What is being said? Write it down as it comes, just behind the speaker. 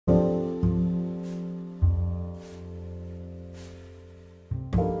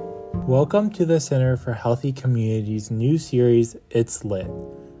Welcome to the Center for Healthy Communities' new series, It's Lit,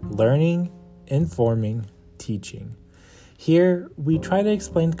 Learning, Informing, Teaching. Here, we try to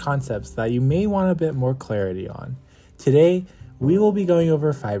explain concepts that you may want a bit more clarity on. Today, we will be going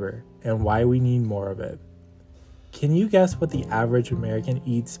over fiber and why we need more of it. Can you guess what the average American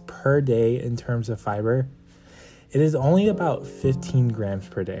eats per day in terms of fiber? It is only about 15 grams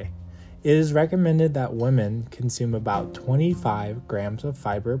per day. It is recommended that women consume about 25 grams of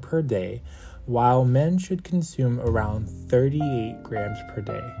fiber per day, while men should consume around 38 grams per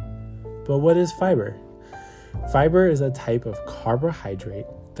day. But what is fiber? Fiber is a type of carbohydrate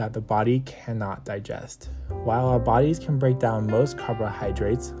that the body cannot digest. While our bodies can break down most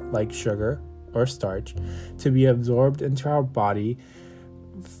carbohydrates, like sugar or starch, to be absorbed into our body,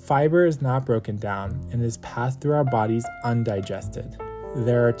 fiber is not broken down and is passed through our bodies undigested.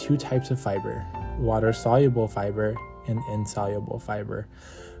 There are two types of fiber, water-soluble fiber and insoluble fiber.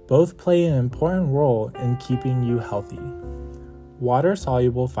 Both play an important role in keeping you healthy.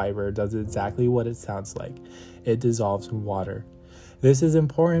 Water-soluble fiber does exactly what it sounds like. It dissolves in water. This is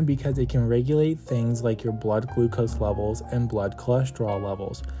important because it can regulate things like your blood glucose levels and blood cholesterol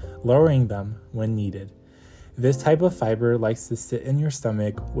levels, lowering them when needed. This type of fiber likes to sit in your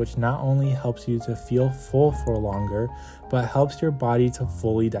stomach, which not only helps you to feel full for longer, but helps your body to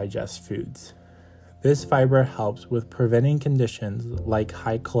fully digest foods. This fiber helps with preventing conditions like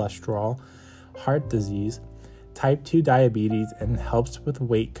high cholesterol, heart disease, type 2 diabetes, and helps with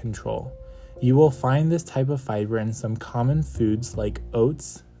weight control. You will find this type of fiber in some common foods like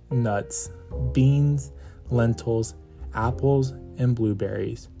oats, nuts, beans, lentils, apples, and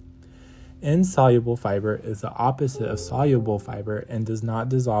blueberries. Insoluble fiber is the opposite of soluble fiber and does not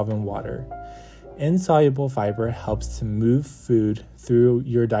dissolve in water. Insoluble fiber helps to move food through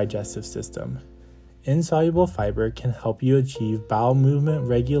your digestive system. Insoluble fiber can help you achieve bowel movement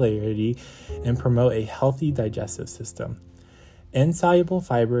regularity and promote a healthy digestive system. Insoluble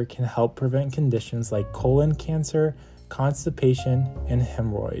fiber can help prevent conditions like colon cancer, constipation, and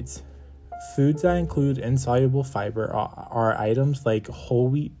hemorrhoids. Foods that include insoluble fiber are items like whole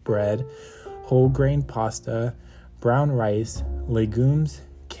wheat bread, whole grain pasta, brown rice, legumes,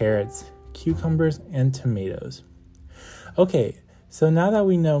 carrots, cucumbers, and tomatoes. Okay, so now that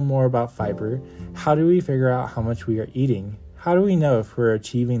we know more about fiber, how do we figure out how much we are eating? How do we know if we're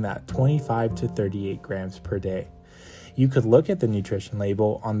achieving that 25 to 38 grams per day? You could look at the nutrition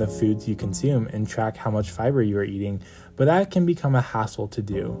label on the foods you consume and track how much fiber you are eating, but that can become a hassle to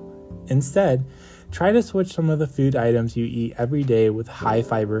do. Instead, try to switch some of the food items you eat every day with high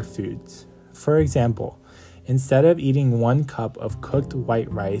fiber foods. For example, instead of eating 1 cup of cooked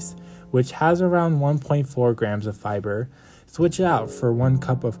white rice, which has around 1.4 grams of fiber, switch it out for 1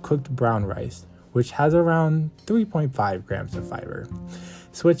 cup of cooked brown rice, which has around 3.5 grams of fiber.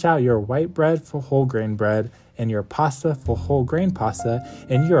 Switch out your white bread for whole grain bread and your pasta for whole grain pasta,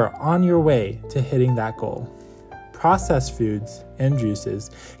 and you are on your way to hitting that goal. Processed foods and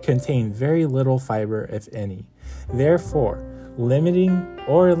juices contain very little fiber, if any. Therefore, limiting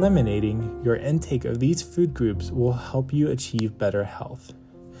or eliminating your intake of these food groups will help you achieve better health.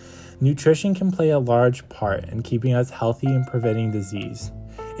 Nutrition can play a large part in keeping us healthy and preventing disease.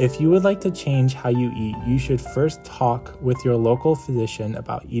 If you would like to change how you eat, you should first talk with your local physician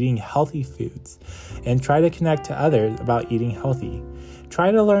about eating healthy foods and try to connect to others about eating healthy. Try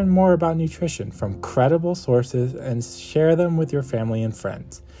to learn more about nutrition from credible sources and share them with your family and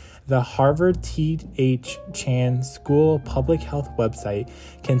friends. The Harvard T.H. Chan School of Public Health website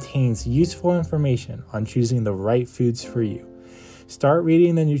contains useful information on choosing the right foods for you. Start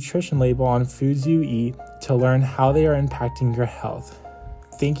reading the nutrition label on foods you eat to learn how they are impacting your health.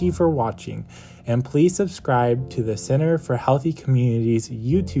 Thank you for watching, and please subscribe to the Center for Healthy Communities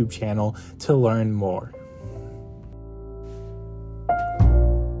YouTube channel to learn more.